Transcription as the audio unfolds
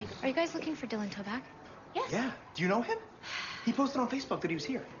Are you guys looking for Dylan Toback? Yes. Yeah. Do you know him? He posted on Facebook that he was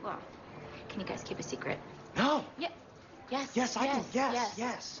here. Well, can you guys keep a secret? No. Yeah. Yes. Yes, I can.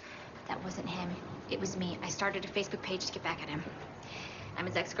 Yes. That wasn't him. It was me. I started a Facebook page to get back at him. I'm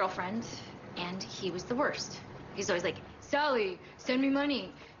his ex-girlfriend, and he was the worst. He's always like, Sally, send me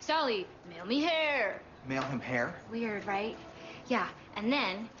money. Sally, mail me hair. Mail him hair? Weird, right? Yeah. And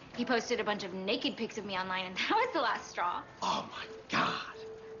then he posted a bunch of naked pics of me online, and that was the last straw. Oh, my God.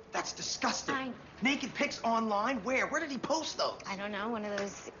 That's disgusting. I... Naked pics online? Where? Where did he post those? I don't know. One of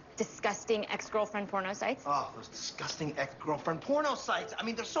those disgusting ex-girlfriend porno sites. Oh, those disgusting ex-girlfriend porno sites. I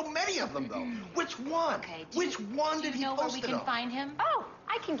mean, there's so many of them, though. Which one? Okay. Which one did he post it on? Do you know where we can find him? Oh,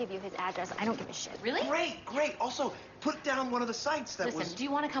 I can give you his address. I don't give a shit. Really? Great. Also, put down one of the sites that Listen, do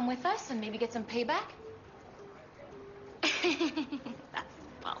you want to come with us and maybe get some payback?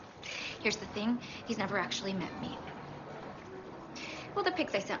 Well, here's the thing. He's never actually met me. Well, the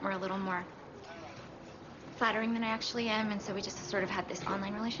pics I sent were a little more flattering than I actually am, and so we just sort of had this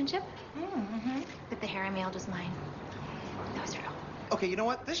online relationship. Mm-hmm. But the hair I mailed was mine. That was real. Okay, you know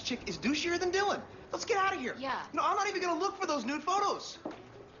what? This chick is douchier than Dylan. Let's get out of here. Yeah. No, I'm not even gonna look for those nude photos.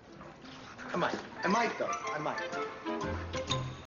 I might, though. I might.